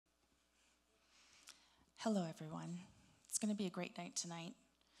Hello, everyone. It's going to be a great night tonight.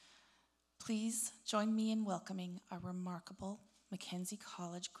 Please join me in welcoming our remarkable McKenzie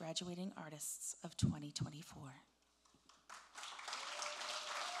College graduating artists of 2024.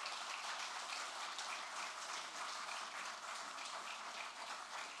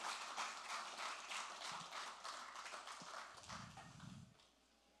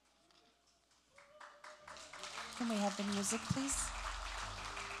 Can we have the music, please?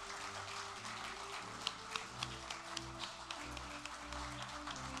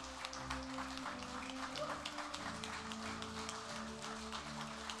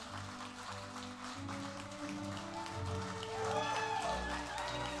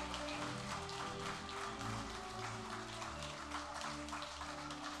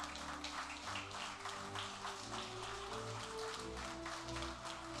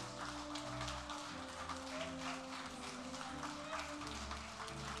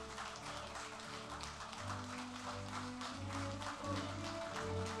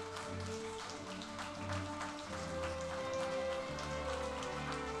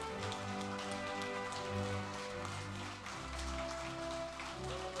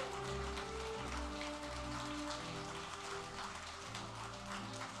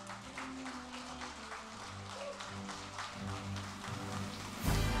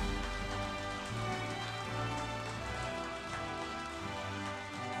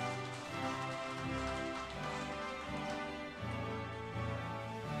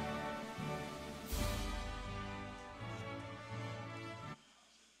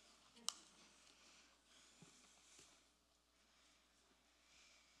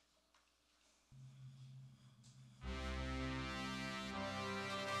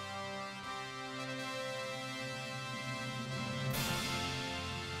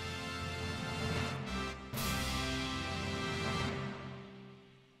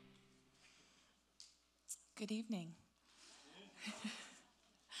 Good evening.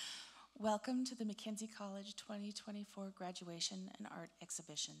 Welcome to the McKenzie College 2024 Graduation and Art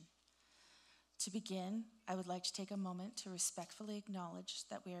Exhibition. To begin, I would like to take a moment to respectfully acknowledge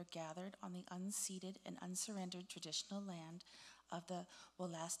that we are gathered on the unceded and unsurrendered traditional land of the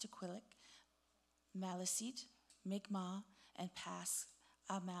Wolastoqiyik, Maliseet, Mi'kmaq, and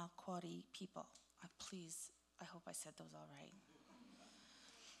Passamaquoddy people. I hope I said those all right.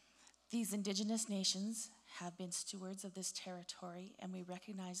 These Indigenous nations have been stewards of this territory, and we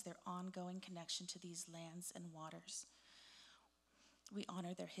recognize their ongoing connection to these lands and waters. We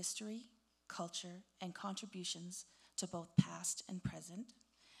honor their history, culture, and contributions to both past and present.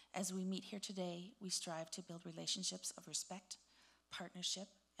 As we meet here today, we strive to build relationships of respect, partnership,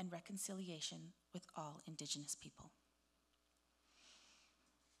 and reconciliation with all Indigenous people.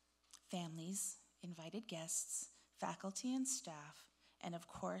 Families, invited guests, faculty and staff, and of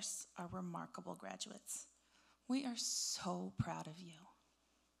course, our remarkable graduates. We are so proud of you.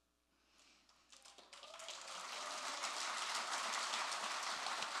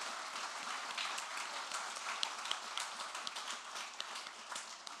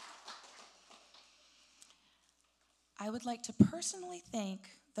 I would like to personally thank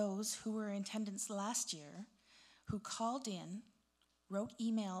those who were in attendance last year, who called in, wrote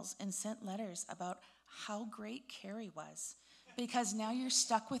emails, and sent letters about how great Carrie was, because now you're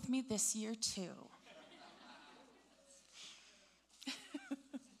stuck with me this year too.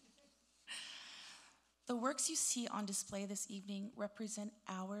 The works you see on display this evening represent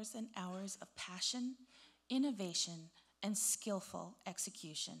hours and hours of passion, innovation, and skillful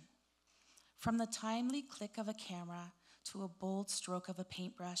execution. From the timely click of a camera to a bold stroke of a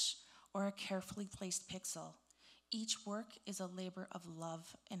paintbrush or a carefully placed pixel, each work is a labor of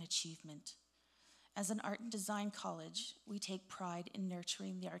love and achievement. As an art and design college, we take pride in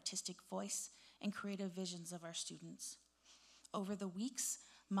nurturing the artistic voice and creative visions of our students. Over the weeks,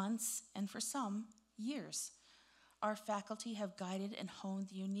 months, and for some, years, our faculty have guided and honed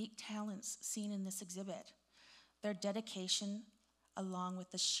the unique talents seen in this exhibit. Their dedication, along with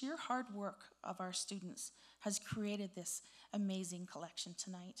the sheer hard work of our students, has created this amazing collection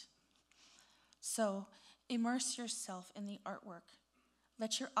tonight. So, immerse yourself in the artwork.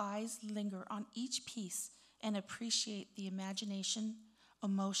 Let your eyes linger on each piece and appreciate the imagination,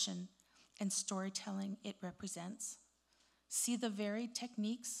 emotion, and storytelling it represents. See the varied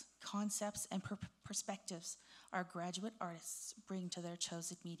techniques, concepts, and perspectives our graduate artists bring to their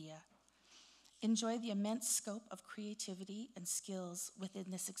chosen media. Enjoy the immense scope of creativity and skills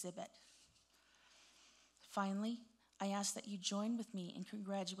within this exhibit. Finally, I ask that you join with me in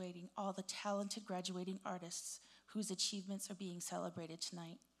congratulating all the talented graduating artists whose achievements are being celebrated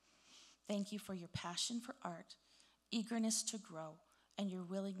tonight. Thank you for your passion for art, eagerness to grow, and your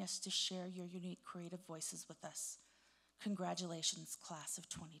willingness to share your unique creative voices with us. Congratulations, class of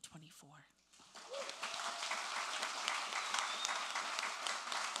 2024.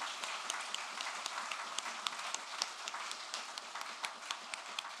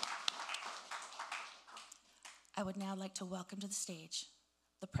 I would now like to welcome to the stage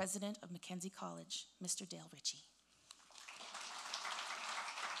the president of McKenzie College, Mr. Dale Ritchie.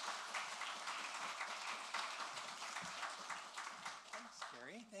 Thanks,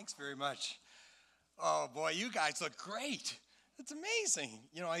 Carrie. Thanks very much. Oh boy, you guys look great. It's amazing.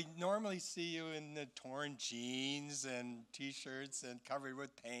 You know, I normally see you in the torn jeans and t-shirts and covered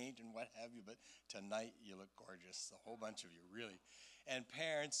with paint and what have you, but tonight you look gorgeous. A whole bunch of you, really. And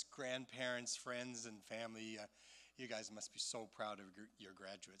parents, grandparents, friends, and family, you guys must be so proud of your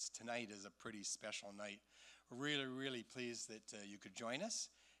graduates. Tonight is a pretty special night. We're really, really pleased that you could join us.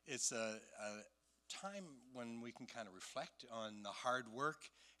 It's a time when we can kind of reflect on the hard work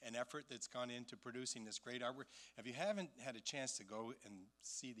and effort that's gone into producing this great artwork. If you haven't had a chance to go and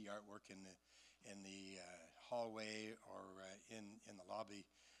see the artwork in the hallway or in the lobby,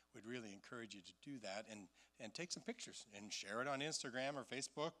 we'd really encourage you to do that and take some pictures and share it on Instagram or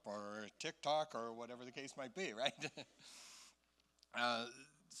Facebook or TikTok or whatever the case might be, right?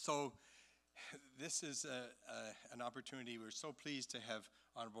 So this is an opportunity. We're so pleased to have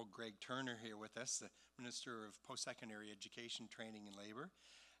Honorable Greg Turner here with us, the Minister of Post-Secondary Education, Training and Labor,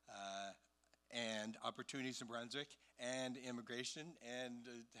 and Opportunities in Brunswick, and Immigration, and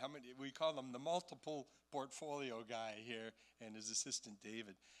how many, we call them the multiple portfolio guy here, and his assistant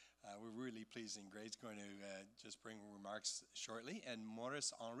David. We're really pleased, and Greg's going to just bring remarks shortly, and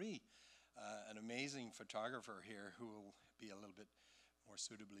Maurice Henry, an amazing photographer here who will be a little bit more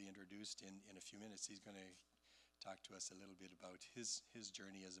suitably introduced in a few minutes. He's going to talk to us a little bit about his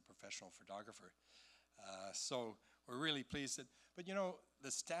journey as a professional photographer. So we're really pleased that, but you know,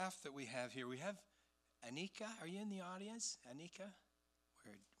 the staff that we have here, we have Anika. Are you in the audience? Anika?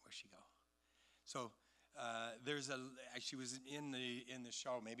 Where'd she go? So she was in the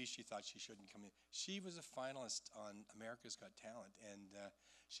show. Maybe she thought she shouldn't come in. She was a finalist on America's Got Talent, and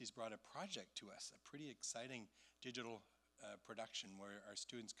she's brought a project to us, a pretty exciting digital production where our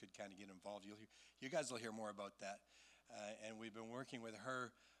students could kind of get involved. You guys will hear more about that. And we've been working with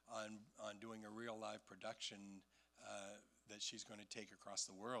her on doing a real live production that she's going to take across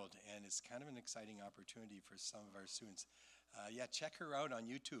the world. And it's kind of an exciting opportunity for some of our students. Yeah, check her out on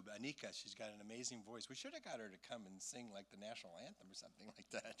YouTube, Anika. She's got an amazing voice. We should have got her to come and sing like the national anthem or something like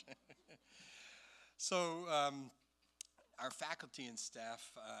that. So our faculty and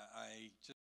staff, I just